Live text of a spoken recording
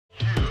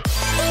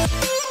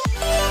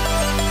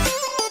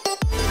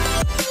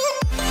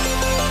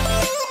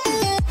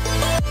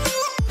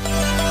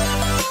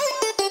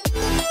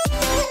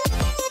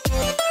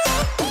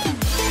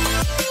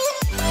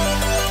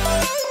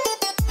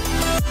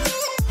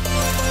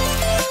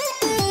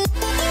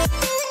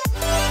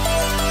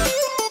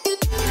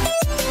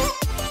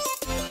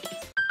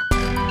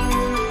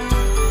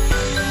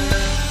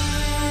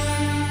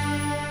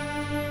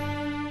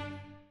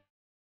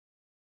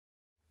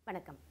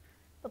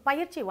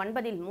பயிற்சி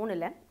 9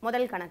 3ல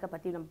முதல் கணக்கை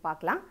பற்றி நம்ம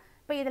பார்க்கலாம்.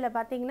 இப்போ இதில்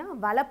பார்த்தீங்கன்னா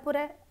வலப்புற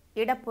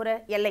இடப்புற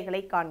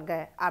எல்லைகளை காண்க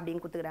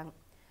அப்படின்னு கொடுத்துக்கிறாங்க.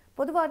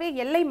 பொதுவாகவே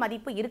எல்லை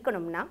மதிப்பு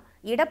இருக்கணும்னா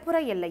இடப்புற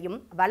எல்லையும்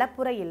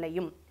வலப்புற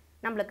எல்லையும்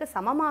நம்மளுக்கு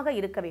சமமாக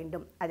இருக்க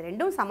வேண்டும். அது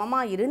ரெண்டும்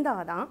சமமாக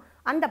இருந்தால் தான்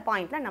அந்த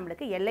பாயிண்டில்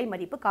நம்மளுக்கு எல்லை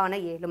மதிப்பு காண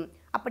இயலும்.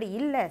 அப்படி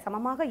இல்லை,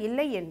 சமமாக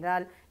இல்லை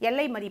என்றால்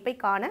எல்லை மதிப்பை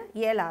காண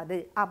இயலாது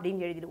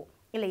அப்படின்னு எழுதிடுவோம்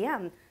இல்லையா?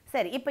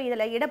 சரி, இப்போ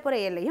இதில் இடப்புற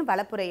எல்லையும்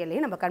வலப்புற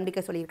எல்லையும் நம்ம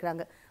கண்டுபிடிக்க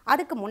சொல்லியிருக்கிறாங்க.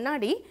 அதுக்கு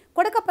முன்னாடி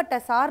கொடுக்கப்பட்ட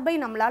சார்பை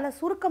நம்மளால்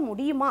சுருக்க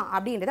முடியுமா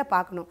அப்படின்றத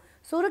பார்க்கணும்.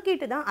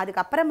 சுருக்கிட்டு தான்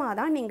அதுக்கப்புறமா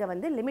தான்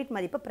நீங்கள் லிமிட்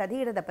மதிப்பு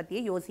பிரதியிடத்தை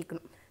பற்றியே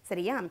யோசிக்கணும்.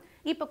 சரியா?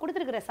 இப்போ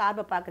கொடுத்துருக்கிற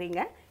சார்பை பார்க்குறீங்க.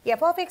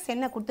 f(x)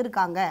 என்ன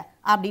கொடுத்துருக்காங்க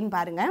அப்படின்னு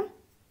பாருங்கள்.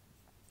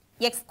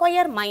 x²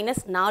 -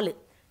 4.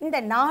 இந்த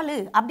 4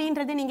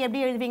 அப்படின்றது நீங்கள்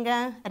எப்படி எழுதுவீங்க?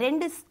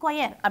 2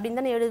 ஸ்கொயர் அப்படின்னு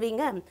தானே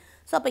எழுதுவீங்க.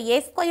 ஸோ அப்போ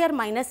a²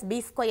 -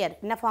 b²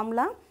 என்ன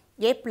formula?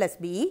 a +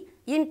 b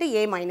 ×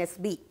 a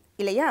 - b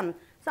இல்லையா?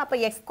 ஸோ அப்போ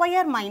x²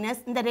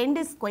 இந்த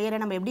 2 ஸ்கொயரை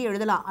நம்ம எப்படி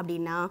எழுதலாம்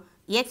அப்படின்னா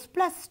x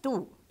 + 2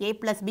 a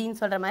 + bன்னு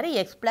சொல்கிற மாதிரி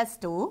x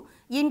 + 2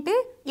 ×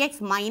 x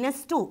 -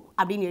 2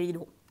 அப்படின்னு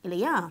எழுதிடுவோம்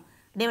இல்லையா?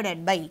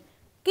 டிவைடட் பை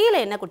கீழே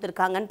என்ன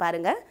கொடுத்துருக்காங்கன்னு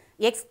பாருங்கள்.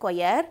 x²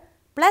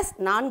 +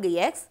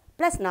 4x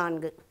 +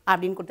 4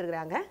 அப்படின்னு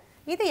கொடுத்துருக்குறாங்க.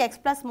 இது x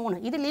 + 3.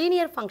 இது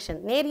லீனியர் ஃபங்க்ஷன்,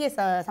 நேரிய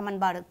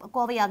சமன்பாடு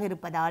கோவையாக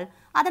இருப்பதால்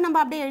அதை நம்ம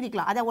அப்படியே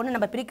எழுதிக்கலாம். அதை ஒன்று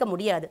நம்ம பிரிக்க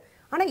முடியாது.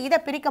 ஆனால் இதை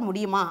பிரிக்க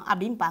முடியுமா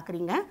அப்படின்னு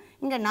பார்க்குறீங்க.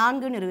 இங்கே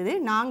 4ன்னு இருக்குது.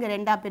 4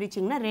 2ஆக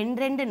பிரிச்சிங்கன்னா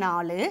 2 2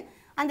 4.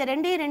 அந்த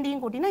 2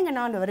 கூட்டினா இங்கே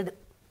 4 வருது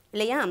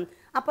இல்லையா?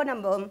 அப்போ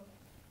நம்ம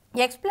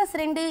x +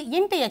 2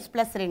 × x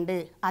 + 2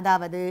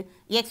 அதாவது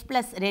x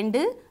 +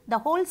 2 the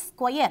whole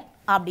square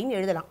அப்படின்னு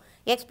எழுதலாம்.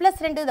 x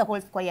 + 2 the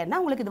whole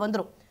squareனா உங்களுக்கு இது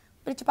வந்துடும்.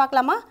 பிரித்து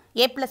பார்க்கலாமா?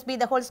 a + b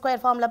the whole square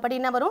formula படி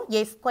என்ன வரும்?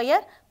 a²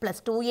 +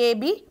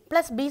 2ab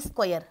 + b²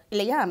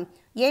 இல்லையா?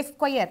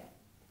 a²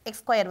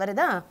 x²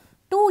 வருதா?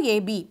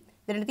 2ab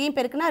இது ரெண்டுத்தையும்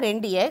பெருக்குனா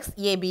 2x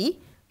ab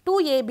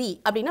 2ab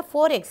அப்படின்னா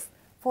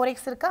 4x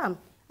இருக்கா?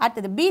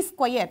 அடுத்தது b²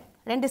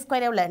 2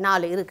 ஸ்கொயர் எவ்வளோ?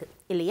 4 இருக்குது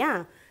இல்லையா?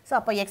 ஸோ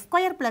அப்போ x²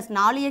 +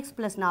 4x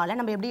 + 4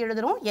 நம்ம எப்படி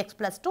எழுதுகிறோம்? x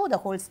 + 2 the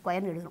whole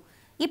square எழுதுகிறோம்.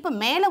 இப்போ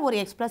மேலே ஒரு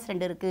x +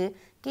 2 இருக்குது,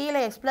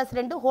 கீழே x +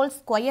 2 ஹோல்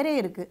ஸ்கொயரே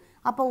இருக்குது.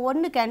 அப்போ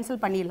 1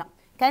 கேன்சல் பண்ணிடலாம்.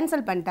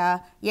 கேன்சல் பண்ணிட்டா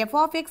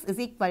f(x)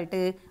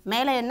 =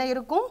 மேலே என்ன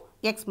இருக்கும்?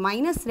 x -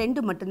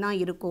 2 மட்டும்தான்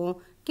இருக்கும்.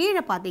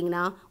 கீழே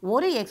பார்த்தீங்கன்னா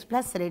ஒரு x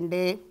 +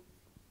 2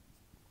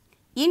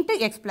 ×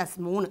 x +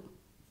 3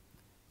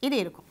 இது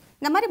இருக்கும்.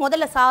 இந்த மாதிரி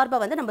முதல்ல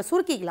சார்பை நம்ம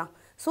சுருக்கிக்கலாம்.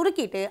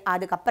 சுருக்கிட்டு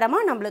அதுக்கப்புறமா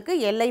நம்மளுக்கு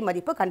எல்லை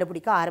மதிப்பு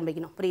கண்டுபிடிக்க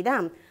ஆரம்பிக்கணும். புரியுதா?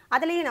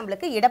 அதுலேயும்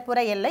நம்மளுக்கு இடப்புற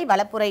எல்லை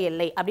வலப்புற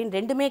எல்லை அப்படின்னு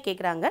ரெண்டுமே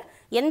கேட்குறாங்க.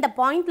 எந்த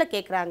பாயிண்டில்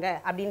கேட்குறாங்க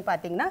அப்படின்னு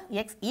பார்த்தீங்கன்னா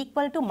x =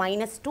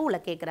 -2ல்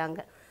கேட்குறாங்க.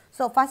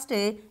 ஸோ ஃபஸ்ட்டு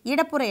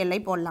இடப்புற எல்லை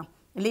போடலாம்.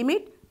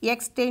 லிமிட் x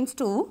 →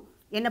 to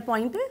என்ன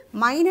பாயிண்ட்டு?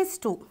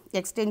 -2.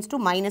 x → to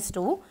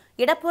 -2.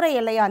 இடப்புற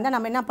எல்லையாக இருந்தால்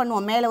நம்ம என்ன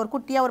பண்ணுவோம்? மேலே ஒரு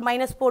குட்டியாக ஒரு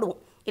மைனஸ் போடுவோம்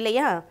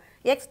இல்லையா?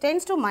 x →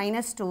 to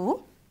 -2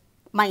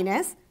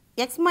 மைனஸ்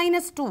x -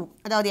 2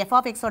 அதாவது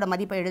f(x)ஓட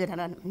மதிப்பை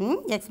எழுதுகிறேன் நான்.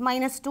 x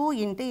 - 2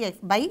 ×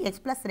 x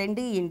 +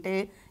 2 ×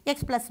 x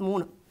 +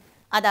 3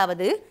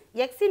 அதாவது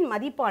எக்ஸின்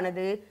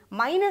மதிப்பானது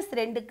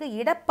 -2க்கு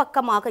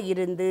இடப்பக்கமாக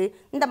இருந்து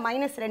இந்த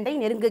 -2ஐ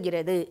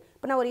நெருங்குகிறது.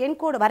 இப்போ நான் ஒரு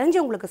எண்கோடு வரைஞ்சி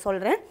உங்களுக்கு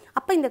சொல்கிறேன்.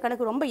 அப்போ இந்த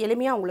கணக்கு ரொம்ப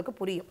எளிமையாக உங்களுக்கு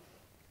புரியும்.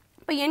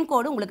 இப்போ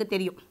எண்கோடு உங்களுக்கு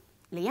தெரியும்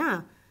இல்லையா?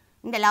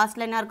 இந்த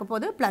லாஸ்ட்டில் என்ன இருக்க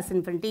போகுது?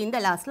 +∞. இந்த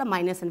லாஸ்ட்டில்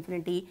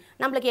 -∞.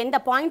 நம்மளுக்கு எந்த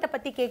பாயிண்ட்டை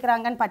பற்றி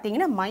கேட்குறாங்கன்னு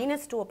பார்த்தீங்கன்னா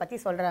 -2 பற்றி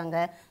சொல்கிறாங்க.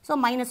 ஸோ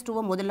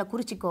 -2 முதல்ல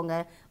குறிச்சிக்கோங்க.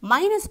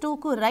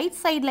 -2க்கு ரைட்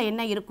சைடில்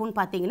என்ன இருக்கும்னு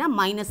பார்த்தீங்கன்னா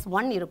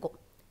 -1 இருக்கும்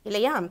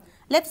இல்லையா?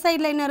 லெஃப்ட்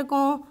சைடில் என்ன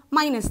இருக்கும்?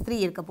 -3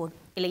 இருக்க போகுது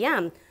இல்லையா?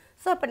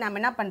 ஸோ இப்போ நம்ம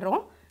என்ன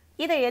பண்ணுறோம்?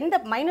 இதை எந்த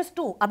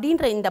 -2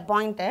 அப்படின்ற இந்த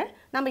பாயிண்ட்டை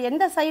நம்ம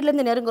எந்த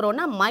சைட்லேருந்து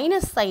நெருங்குறோன்னா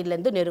மைனஸ்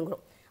சைட்லேருந்து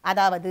நெருங்குறோம்.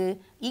 அதாவது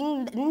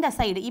இந்த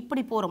சைடு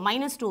இப்படி போகிறோம்.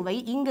 -2வை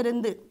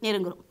இங்கிருந்து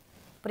நெருங்குறோம்.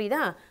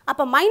 புரியுதா?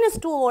 அப்போ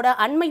 -2ஓட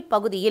அண்மை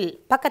பகுதியில்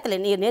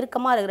பக்கத்தில்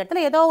நெருக்கமாக இருக்கிற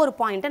இடத்துல ஏதோ ஒரு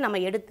பாயிண்ட்டை நம்ம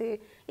எடுத்து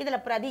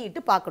இதில்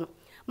பிரதியிட்டு பார்க்கணும்.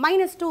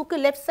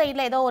 -2க்கு லெஃப்ட்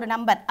சைடில் ஏதோ ஒரு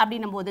நம்பர்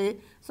அப்படின்னும் போது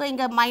ஸோ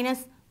இங்கே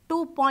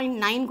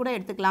 -2.9 கூட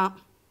எடுத்துக்கலாம்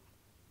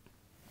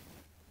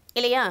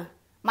இல்லையா?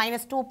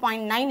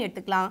 -2.9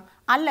 எடுத்துக்கலாம்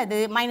அல்லது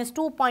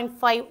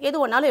 -2.5 எது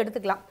ஒன்றாலும்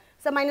எடுத்துக்கலாம்.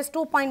 ஸோ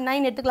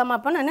 -2.9 எடுத்துக்கலாமா?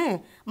 அப்போ நான்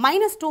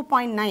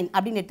 -2.9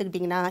 அப்படின்னு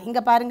எடுத்துக்கிட்டிங்கன்னா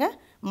இங்கே பாருங்கள்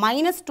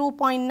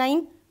 -2.9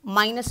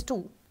 -2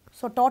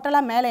 ஸோ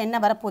டோட்டலாக மேலே என்ன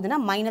வரப்போகுதுன்னா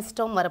மைனஸ்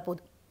டேர்ம்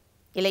வரப்போகுது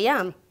இல்லையா?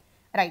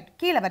 ரைட்,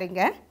 கீழே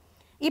வரீங்க.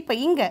 இப்போ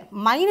இங்கே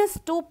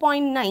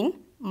 -2.9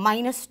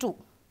 -2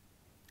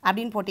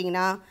 அப்படின்னு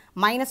போட்டிங்கன்னா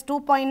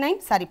 -2.9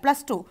 சாரி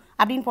 +2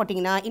 அப்படின்னு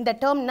போட்டிங்கன்னா இந்த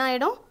டேர்ம் என்ன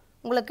ஆகிடும்?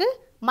 உங்களுக்கு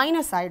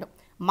மைனஸ் ஆகிடும்.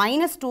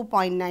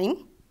 -2.9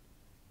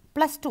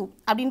 +2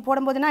 அப்படின்னு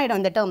போடும்போது என்ன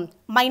ஆகிடும்? இந்த டேர்ம்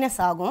மைனஸ்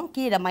ஆகும்.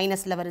 கீழே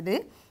மைனஸில் வருது.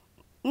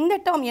 இந்த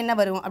டேர்ம் என்ன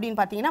வரும் அப்படின்னு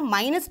பார்த்தீங்கன்னா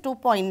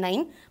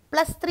 -2.9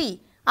 +3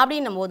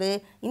 அப்படின்னும் போது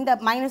இந்த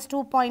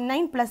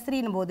 -2.9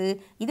 +3 போது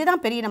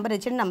இதுதான் பெரிய நம்பர்,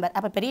 சின்ன நம்பர்.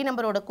 அப்போ பெரிய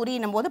நம்பரோட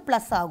குறியினும் போது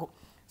ப்ளஸ் ஆகும்.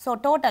 ஸோ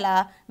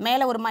டோட்டலாக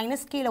மேலே ஒரு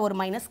மைனஸ் கீழே ஒரு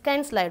மைனஸ்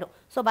கேன்சல் ஆகிடும்.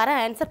 ஸோ வர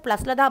ஆன்சர்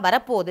ப்ளஸில் தான்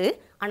வரப்போகுது.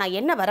 ஆனால்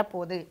என்ன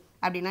வரப்போகுது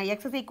அப்படின்னா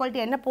x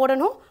 = என்ன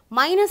போடணும்?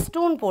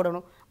 -2ன்னு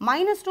போடணும்.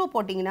 -2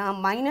 போட்டிங்கன்னா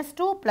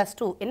 -2 +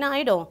 2 என்ன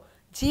ஆகிடும்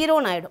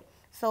 0ன்னு ஆகிடும்.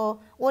 ஸோ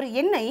ஒரு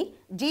எண்ணை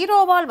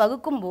 0வால்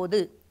வகுக்கும் போது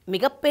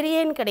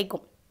மிகப்பெரிய எண்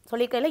கிடைக்கும்.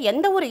 சொல்லியிருக்கையில்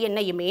எந்த ஒரு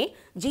எண்ணையுமே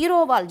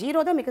 0வால்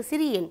 0 தான் மிக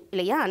சிறிய எண்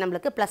இல்லையா,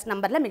 நம்மளுக்கு ப்ளஸ்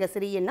நம்பரில் மிக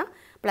சிறிய எண்ணா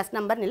ப்ளஸ்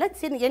நம்பர்னு இல்லை,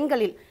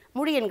 எண்களில்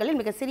முழு எண்களில்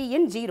மிக சிறிய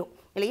எண் 0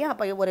 இல்லையா.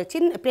 அப்போ ஒரு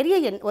பெரிய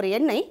எண் ஒரு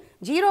எண்ணை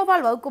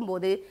 0வால் வகுக்கும்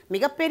போது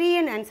மிகப்பெரிய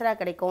எண் ஆன்சராக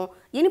கிடைக்கும்.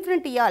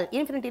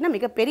 இன்ஃபினிட்டினா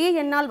மிகப்பெரிய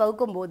எண்ணால்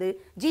வகுக்கும் போது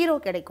 0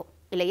 கிடைக்கும்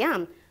இல்லையா.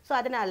 ஸோ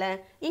அதனால்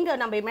இங்கே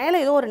நம்ம மேலே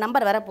ஏதோ ஒரு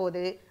நம்பர்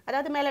வரப்போகுது,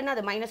 அதாவது மேலே என்ன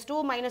அது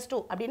 -2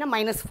 அப்படின்னா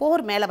 -4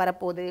 மேலே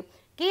வரப்போகுது.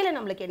 கீழே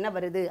நம்மளுக்கு என்ன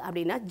வருது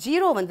அப்படின்னா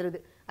 0 வந்துடுது.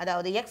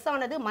 அதாவது எக்ஸ்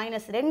ஆனது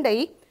 -2ஐ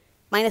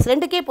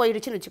 -2க்கே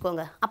போயிடுச்சுன்னு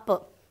வச்சுக்கோங்க. அப்போ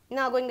என்ன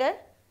ஆகும், இங்கே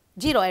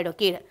 0 ஆகிடும்.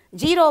 கீழே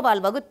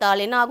 0வால்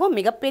வகுத்தால் என்ன ஆகும்,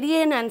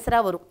 மிகப்பெரிய எண்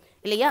ஆன்சராக வரும்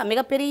இல்லையா.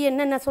 மிகப்பெரிய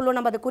என்ன சொல்லுவோம்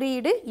நம்ம, அது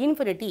குறியீடு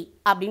இன்ஃபினிட்டி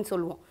அப்படின்னு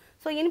சொல்லுவோம்.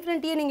 ஸோ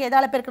இன்ஃபினிட்டியை நீங்கள்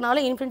எதால்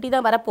பெருக்கினாலும் இன்ஃபினிட்டி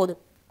தான் வரப்போகுது.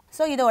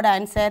 ஸோ இதோட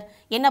ஆன்சர்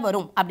என்ன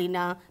வரும்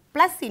அப்படின்னா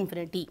ப்ளஸ்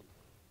இன்ஃபினிட்டி.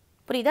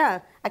 புரியுதா.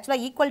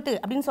 ஆக்சுவலாக ஈக்குவல் டு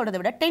அப்படின்னு சொல்கிறத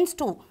விட tends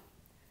to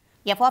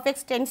f of x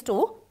tends to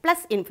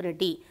plus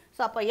infinity.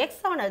 So அப்போ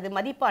எக்ஸ் ஆனது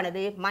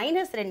மதிப்பானது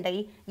 -2ஐ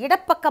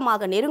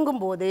இடப்பக்கமாக நெருங்கும்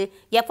போது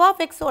f of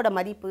xோட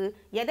மதிப்பு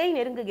எதை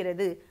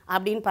நெருங்குகிறது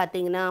அப்படின்னு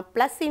பார்த்தீங்கன்னா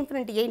ப்ளஸ்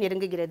இன்ஃபினிட்டியை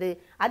நெருங்குகிறது.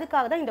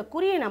 அதுக்காக தான் இந்த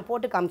குறியை நான்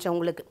போட்டு காமிச்சேன்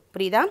உங்களுக்கு.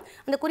 புரியுதா.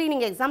 அந்த குறி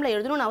நீங்கள் எக்ஸாமில்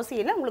எழுதணும்னு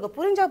அவசியம் இல்லை, உங்களுக்கு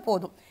புரிஞ்சால்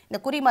போதும். இந்த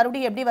குறி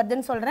மறுபடியும் எப்படி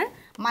வருதுன்னு சொல்கிறேன்.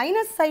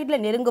 மைனஸ்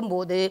சைடில் நெருங்கும்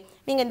போது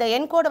நீங்கள் இந்த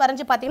என் கோடு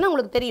வரைஞ்சி பார்த்தீங்கன்னா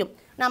உங்களுக்கு தெரியும்.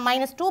 நான்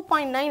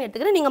 -2.9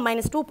 எடுத்துக்கிறேன், நீங்கள்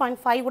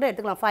 -2.5 கூட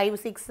எடுத்துக்கலாம். 5,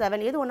 6,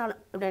 7 எது ஒன்றாலும்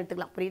இப்படி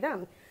எடுத்துக்கலாம். புரியுதா.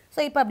 ஸோ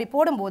இப்போ அப்படி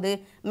போடும்போது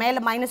மேலே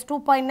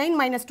 -2.9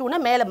 -2னா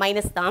மேலே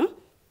மைனஸ் தான்,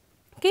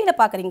 கீழே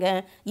பார்க்குறீங்க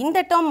இந்த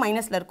டேர்ம்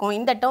மைனஸில் இருக்கும்,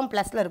 இந்த டேர்ம்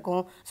ப்ளஸில்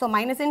இருக்கும். ஸோ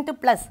மைனஸ் இன்ட்டு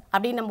ப்ளஸ்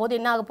அப்படின்னும் போது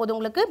என்ன ஆக போகுது,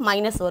 உங்களுக்கு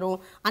மைனஸ் வரும்.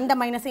 அந்த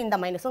மைனஸும் இந்த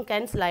மைனஸும்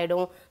கேன்சல்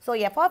ஆகிடும். ஸோ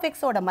f of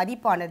xோட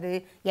மதிப்பானது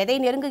எதை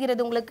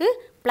நெருங்குகிறது, உங்களுக்கு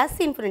ப்ளஸ்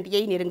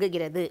இன்ஃபினிட்டியை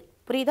நெருங்குகிறது.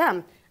 புரியுதா.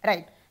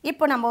 ரைட்.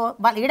 இப்போ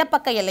நம்ம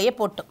இடப்பக்க எல்லையை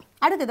போட்டோம்.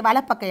 அடுத்தது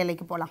வலப்பக்க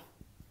எல்லைக்கு போகலாம்.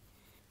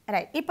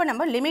 ரைட். இப்போ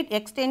நம்ம limit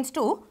x tends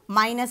to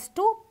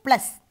 -2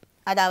 plus,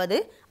 அதாவது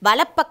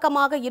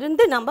வலப்பக்கமாக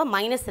இருந்து நம்ம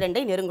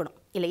 -2ஐ நெருங்கணும்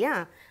இல்லையா.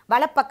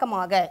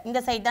 வலப்பக்கமாக இந்த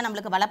சைடு தான்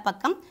நம்மளுக்கு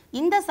வலப்பக்கம்.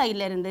 இந்த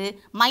சைடில் இருந்து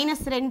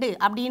 -2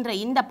 அப்படின்ற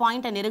இந்த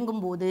பாயிண்ட்டை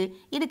நெருங்கும் போது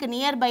இதுக்கு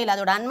நியர்பையில்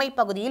அதோட அண்மை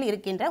பகுதியில்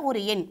இருக்கின்ற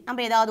ஒரு எண்,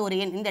 நம்ம ஏதாவது ஒரு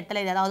எண் இந்த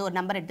இடத்துல ஏதாவது ஒரு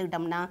நம்பர்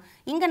எடுத்துக்கிட்டோம்னா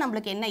இங்கே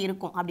நம்மளுக்கு என்ன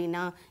இருக்கும்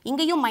அப்படின்னா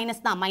இங்கேயும்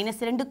மைனஸ் தான்.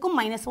 -2க்கும்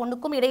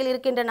 -1க்கும் இடையில்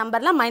இருக்கின்ற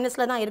நம்பர்லாம்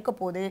மைனஸில் தான் இருக்க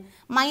போகுது.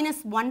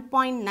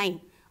 -1.9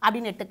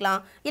 அப்படின்னு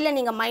எடுத்துக்கலாம். இல்லை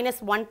நீங்கள்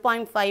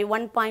 -1.5,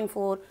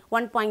 1.4,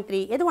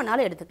 1.3 எது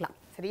வேணாலும் எடுத்துக்கலாம்.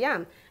 சரியா.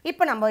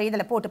 இப்போ நம்ம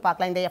இதில் போட்டு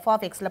பார்க்கலாம். இந்த f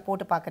of xல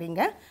போட்டு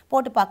பார்க்குறீங்க.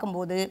 போட்டு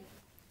பார்க்கும்போது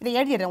இதை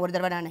எழுதிடுறேன் ஒரு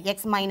தடவை நான். x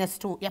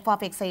 -2 f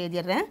of xஐ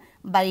எழுதிடுறேன்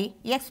பை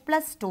x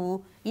 + 2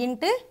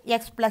 இன்ட்டு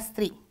x +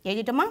 3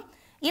 எழுதிட்டோமா.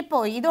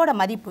 இப்போது இதோட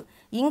மதிப்பு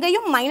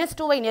இங்கேயும்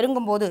 -2ஐ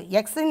நெருங்கும் போது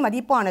எக்ஸின்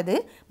மதிப்பானது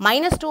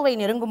 -2ஐ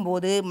நெருங்கும்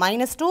போது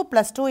 -2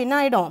 + 2 என்ன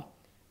ஆகிடும்,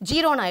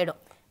 0ன்னு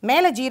ஆகிடும்.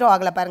 மேலே 0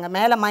 ஆகலை பாருங்கள்.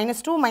 மேலே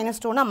 -2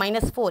 -2னா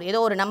 -4 ஏதோ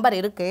ஒரு நம்பர்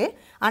இருக்குது.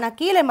 ஆனால்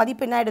கீழே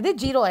மதிப்பு என்ன ஆகிடுது,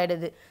 0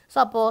 ஆகிடுது. ஸோ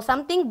அப்போது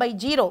சம்திங் பை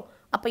 0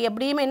 அப்போ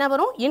எப்படியுமே என்ன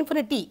வரும்,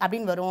 இன்ஃபினிட்டி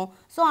அப்படின்னு வரும்.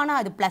 ஸோ ஆனால்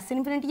அது ப்ளஸ்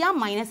இன்ஃபினிட்டியா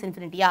மைனஸ்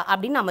இன்ஃபினிட்டியா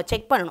அப்படின்னு நம்ம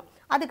செக் பண்ணணும்.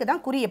 அதுக்கு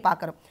தான் குறியை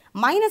பார்க்குறோம்.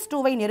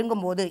 -2ஐ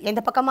நெருங்கும் போது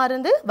எந்த பக்கமாக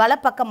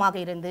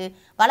இருந்து,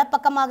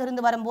 வலப்பக்கமாக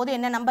இருந்து வரும்போது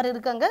என்ன நம்பர்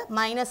இருக்குங்க,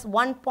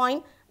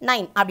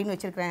 -1.9 அப்படின்னு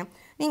வச்சுருக்கிறேன்.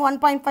 நீங்கள்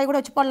 1.5 கூட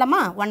வச்சு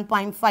போடலாமா,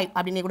 1.5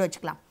 அப்படின்னு கூட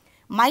வச்சுக்கலாம்.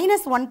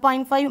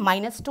 -1.5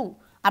 -2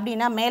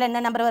 அப்படின்னா மேலே என்ன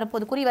நம்பர்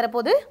வரப்போகுது, குறி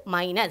வரப்போகுது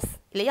மைனஸ்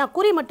இல்லையா.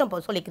 குறி மட்டும்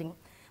சொல்லிக்கிறீங்க.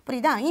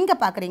 புரியுதா. இங்கே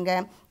பார்க்குறீங்க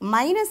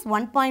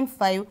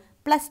 -1.5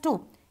 + 2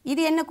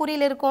 இது என்ன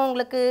குறியில் இருக்கும்,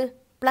 உங்களுக்கு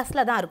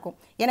ப்ளஸில் தான் இருக்கும்.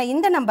 ஏன்னா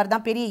இந்த நம்பர்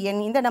தான் பெரிய எண்,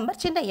 இந்த நம்பர்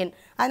சின்ன எண்.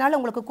 அதனால்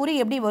உங்களுக்கு குறி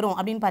எப்படி வரும்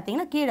அப்படின்னு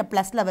பார்த்தீங்கன்னா கீழே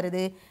ப்ளஸில்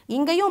வருது.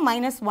 இங்கேயும்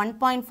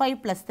 -1.5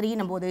 +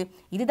 3 போது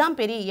இதுதான்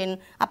பெரிய எண்.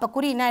 அப்போ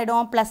குறி என்ன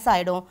ஆகிடும், ப்ளஸ்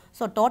ஆகிடும்.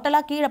 ஸோ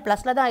டோட்டலாக கீழே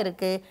ப்ளஸில் தான்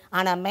இருக்குது,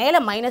 ஆனால்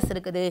மேலே மைனஸ்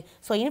இருக்குது.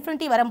 ஸோ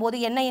இன்ஃபினிட்டி வரும்போது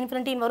என்ன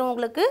இன்ஃபினிட்டின்னு வரும்,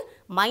 உங்களுக்கு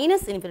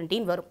மைனஸ்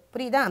இன்ஃபினிட்டின்னு வரும்.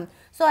 புரியுதா.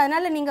 ஸோ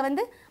அதனால் நீங்கள்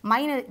வந்து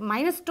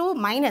 -2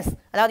 மைனஸ்,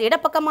 அதாவது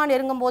இடப்பக்கமாக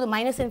நெருங்கும்போது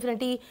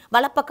 -இன்ஃபினிட்டி,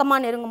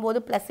 வலப்பக்கமாக நெருங்கும்போது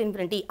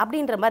 +இன்ஃபினிட்டி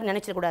அப்படின்ற மாதிரி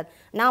நினச்சிடக்கூடாது.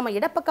 நாம்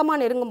இடப்பக்கமாக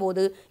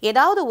நெருங்கும்போது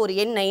ஏதாவது ஒரு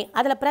எண்ணை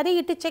அதில்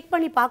பிரதியிட்டு செக்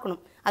பண்ணி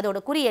பார்க்கணும், அதோட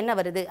குறி என்ன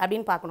வருது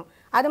அப்படின்னு பார்க்கணும்.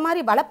 அது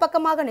மாதிரி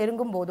வலப்பக்கமாக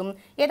நெருங்கும் போதும்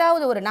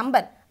ஏதாவது ஒரு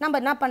நம்பர் நம்ம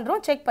என்ன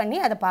பண்ணுறோம், செக் பண்ணி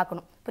அதை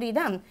பார்க்கணும்.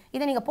 புரியுதா.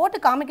 இதை நீங்கள் போட்டு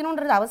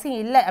காமிக்கணுன்றது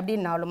அவசியம் இல்லை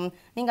அப்படின்னாலும்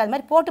நீங்கள் அது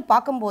மாதிரி போட்டு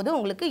பார்க்கும்போது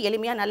உங்களுக்கு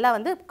எளிமையாக நல்லா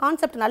வந்து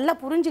கான்செப்ட் நல்லா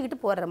புரிஞ்சுக்கிட்டு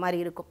போடுற மாதிரி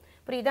இருக்கும்.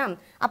 புரியுதா.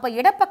 அப்போ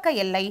இடப்பக்க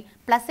எல்லை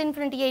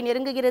 +இன்ஃபினிட்டியை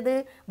நெருங்குகிறது,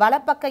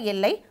 வலப்பக்க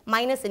எல்லை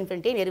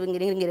 -இன்ஃபினிட்டியை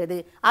நெருங்குகிறது.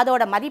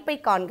 அதோட மதிப்பை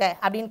காண்க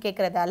அப்படின்னு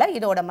கேட்குறதால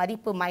இதோட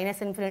மதிப்பு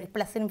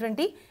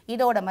 +இன்ஃபினிட்டி,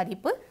 இதோட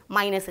மதிப்பு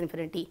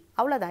 -இன்ஃபினிட்டி.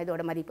 அவ்வளோதான்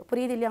இதோட மதிப்பு.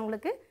 புரியுது இல்லையா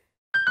உங்களுக்கு.